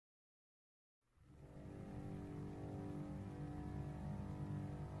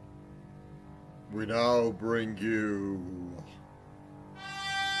We now bring you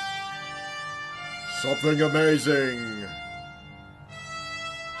something amazing.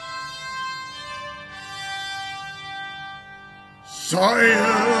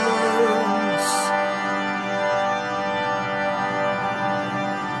 Science!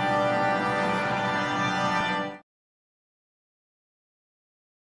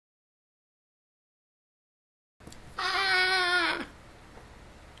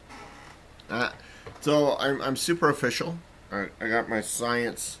 So I'm super official. I got my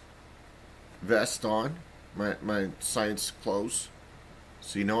science vest on, my science clothes.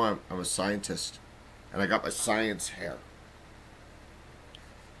 So you know I'm a scientist, and I got my science hair.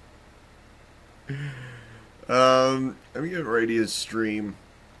 I'm getting ready to stream,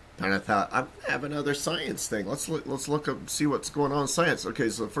 and I thought I'm gonna have another science thing. Let's look up, see what's going on in science. Okay,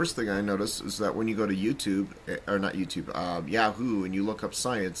 so the first thing I noticed is that when you go to YouTube, or not YouTube, Yahoo, and you look up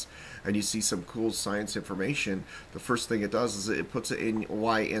science, and you see some cool science information, the first thing it does is it puts it in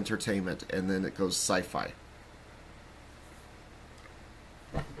Y entertainment, and then it goes sci-fi.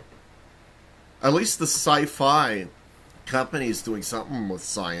 At least the sci-fi company is doing something with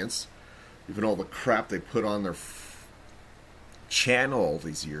science, even all the crap they put on their channel all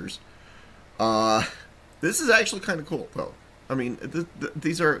these years. This is actually kind of cool, though. I mean,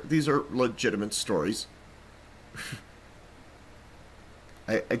 these are legitimate stories.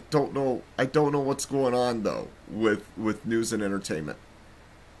 I don't know what's going on though with news and entertainment.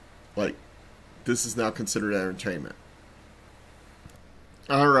 Like, this is now considered entertainment.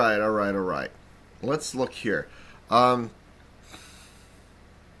 All right. Let's look here.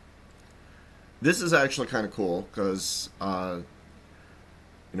 This is actually kind of cool because you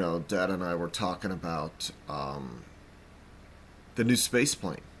know, Dad and I were talking about the new space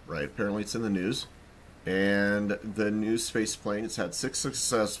plane, right? Apparently, it's in the news. And the new space plane, it's had 6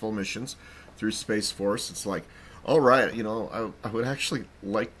 successful missions through Space Force. It's like, all right, you know, I would actually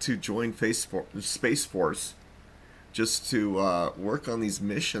like to join Space Force just to work on these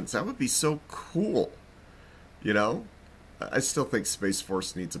missions. That would be so cool, you know? I still think Space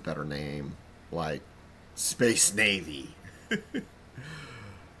Force needs a better name, like Space Navy.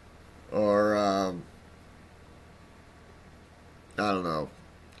 Or, I don't know,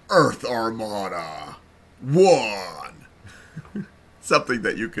 Earth Armada 1. Something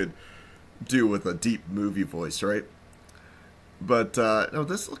that you could do with a deep movie voice, right? But no,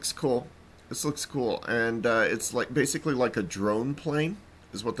 this looks cool. This looks cool, and it's like basically like a drone plane,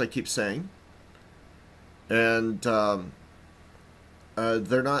 is what they keep saying. And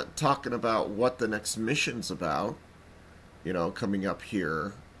they're not talking about what the next mission's about. You know, coming up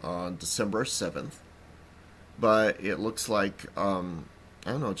here on December 7th. But it looks like I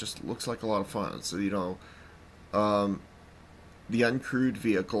don't know, it just looks like a lot of fun. So, you know, the uncrewed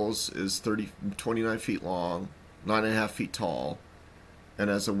vehicles is 29 feet long, 9.5 feet tall, and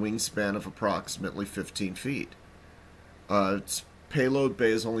has a wingspan of approximately 15 feet. Its payload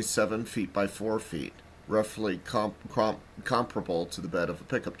bay is only 7 feet by 4 feet, roughly comparable to the bed of a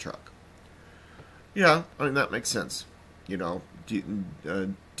pickup truck. Yeah, I mean, that makes sense. You know,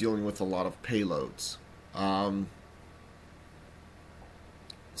 dealing with a lot of payloads.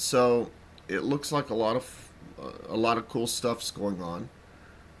 So it looks like a lot of cool stuff's going on,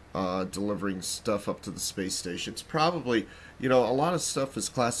 delivering stuff up to the space station. It's probably, you know, a lot of stuff is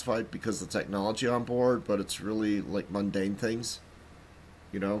classified because of the technology on board, but it's really like mundane things,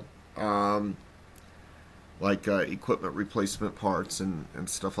 you know, like equipment replacement parts and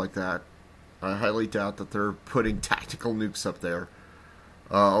stuff like that. I highly doubt that they're putting tactical nukes up there,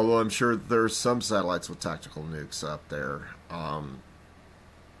 although I'm sure there's some satellites with tactical nukes up there.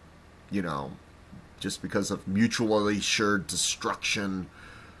 You know, just because of mutually assured destruction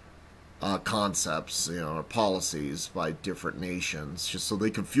concepts, you know, or policies by different nations, just so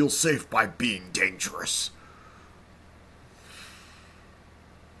they can feel safe by being dangerous.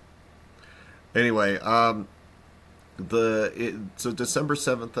 Anyway, so December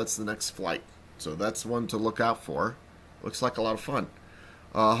 7th, that's the next flight. So that's one to look out for. Looks like a lot of fun.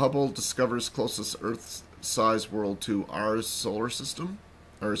 Hubble discovers closest Earth-sized world to our solar system.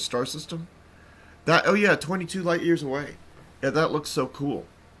 Or star system. That, oh yeah, 22 light years away. Yeah, that looks so cool.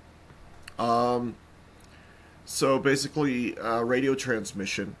 So basically, radio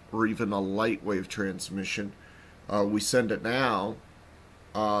transmission, or even a light wave transmission, we send it now,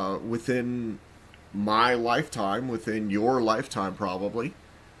 within my lifetime, within your lifetime probably,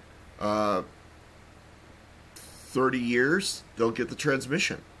 30 years, they'll get the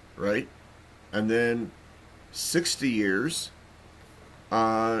transmission, right? And then 60 years,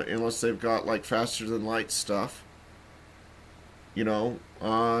 unless they've got like faster than light stuff,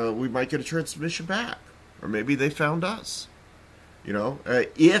 we might get a transmission back, or maybe they found us.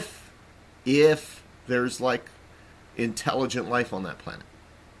 If there's like intelligent life on that planet,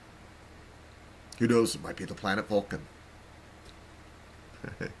 who knows? It might be the planet Vulcan.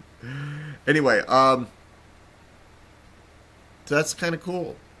 Anyway, that's kind of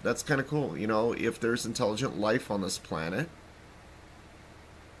cool. That's kind of cool. If there's intelligent life on this planet,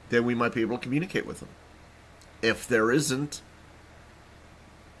 then we might be able to communicate with them. If there isn't,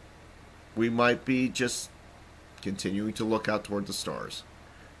 we might be just continuing to look out toward the stars.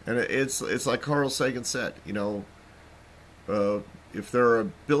 And it's like Carl Sagan said, if there are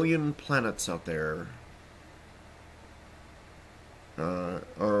a billion planets out there,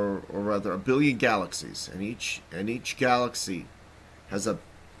 or rather a billion galaxies, and each galaxy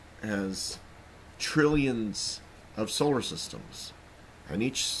has trillions of solar systems, and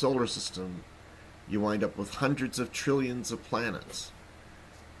each solar system you wind up with hundreds of trillions of planets,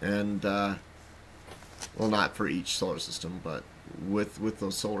 and well, not for each solar system, but with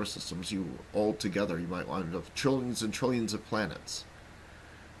those solar systems, you all together you might wind up with trillions and trillions of planets.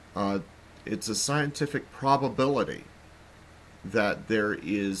 It's a scientific probability that there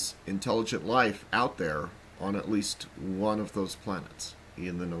is intelligent life out there on at least one of those planets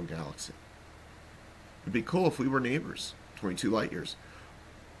in the known galaxy. It'd be cool if we were neighbors. 22 light years.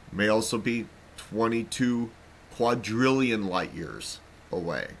 May also be 22 quadrillion light years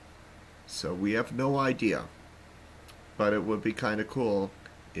away. So we have no idea. But it would be kind of cool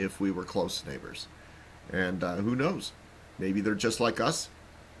if we were close neighbors. And who knows? Maybe they're just like us.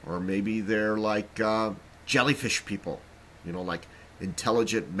 Or maybe they're like jellyfish people. Like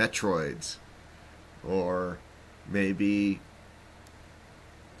intelligent Metroids. Or maybe,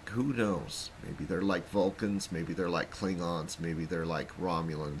 who knows? Maybe they're like Vulcans. Maybe they're like Klingons. Maybe they're like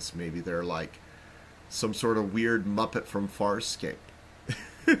Romulans. Maybe they're like some sort of weird Muppet from Farscape.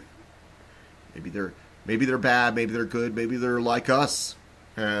 Maybe they're bad. Maybe they're good. Maybe they're like us.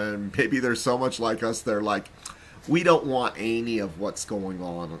 And maybe they're so much like us, they're like, we don't want any of what's going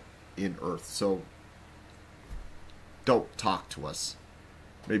on in Earth, so don't talk to us.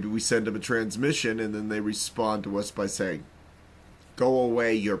 Maybe we send them a transmission and then they respond to us by saying, go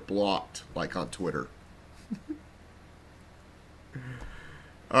away, you're blocked, like on Twitter.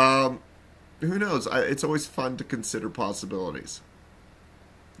 Who knows? It's always fun to consider possibilities.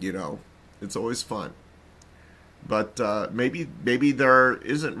 It's always fun. But maybe there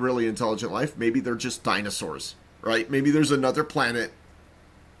isn't really intelligent life. Maybe they're just dinosaurs, right? Maybe there's another planet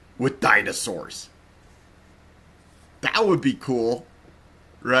with dinosaurs. That would be cool,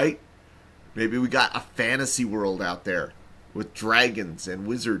 right? Maybe we got a fantasy world out there with dragons and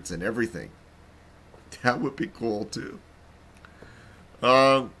wizards and everything. That would be cool too.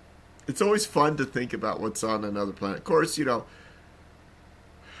 It's always fun to think about what's on another planet. Of course,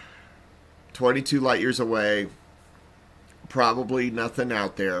 22 light years away, probably nothing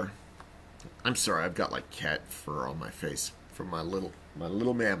out there. I'm sorry, I've got like cat fur on my face from my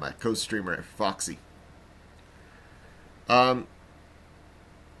little man, my co-streamer Foxy.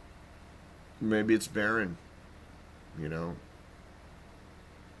 Maybe it's barren,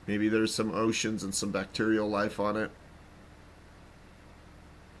 Maybe there's some oceans and some bacterial life on it.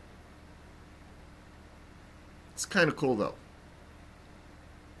 It's kind of cool though.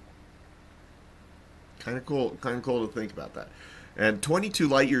 Kind of cool to think about that. And 22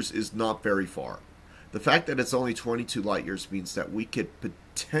 light years is not very far. The fact that it's only 22 light years means that we could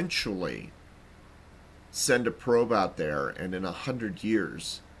potentially send a probe out there and in 100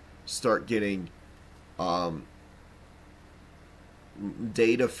 years start getting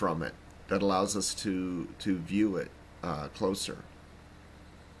data from it that allows us to view it closer.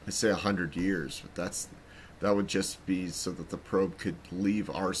 I say 100 years, but that would just be so that the probe could leave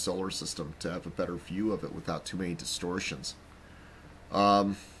our solar system to have a better view of it without too many distortions.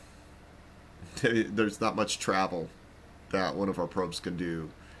 There's not much travel that one of our probes can do.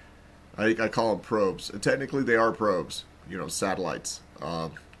 I call them probes. And technically, they are probes. Satellites.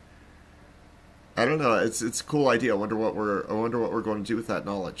 I don't know. It's a cool idea. I wonder what we're going to do with that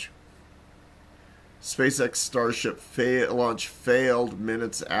knowledge. SpaceX Starship launch failed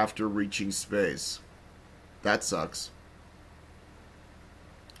minutes after reaching space. That sucks.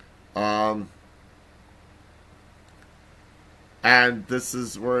 And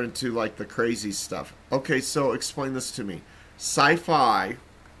we're into like the crazy stuff. Okay, so explain this to me. Sci-Fi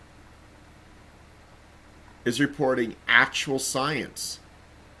is reporting actual science.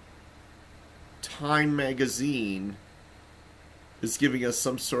 Time magazine is giving us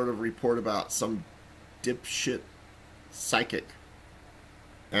some sort of report about some dipshit psychic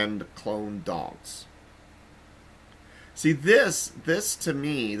and clone dogs. See, this to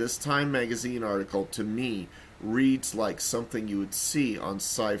me, this Time magazine article to me reads like something you would see on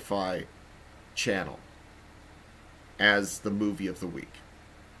Sci-Fi Channel as the movie of the week.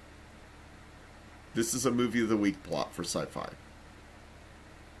 This is a movie of the week plot for Sci-Fi.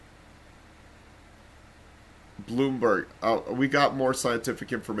 Bloomberg. We got more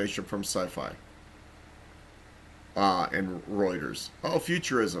scientific information from Sci-Fi. And Reuters. Oh,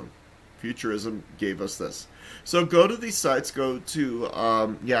 Futurism. Futurism gave us this. So go to these sites. Go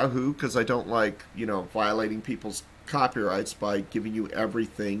to Yahoo, because I don't like, violating people's copyrights by giving you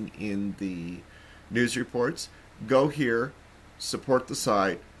everything in the news reports. Go here, support the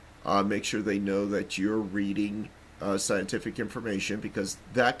site, make sure they know that you're reading scientific information, because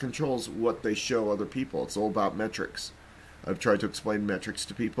that controls what they show other people. It's all about metrics. I've tried to explain metrics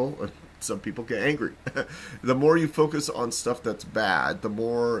to people. Some people get angry. The more you focus on stuff that's bad, the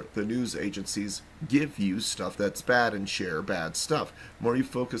more the news agencies give you stuff that's bad and share bad stuff. The more you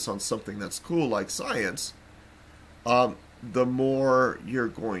focus on something that's cool, like science, the more you're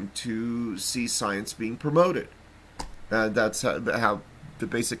going to see science being promoted. And that's how the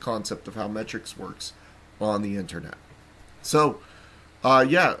basic concept of how metrics works on the internet. So,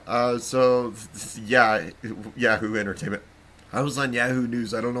 Yahoo Entertainment. I was on Yahoo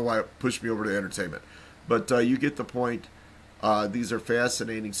News. I don't know why it pushed me over to entertainment. But you get the point. These are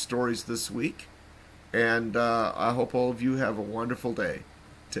fascinating stories this week. And I hope all of you have a wonderful day.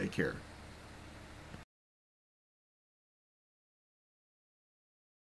 Take care.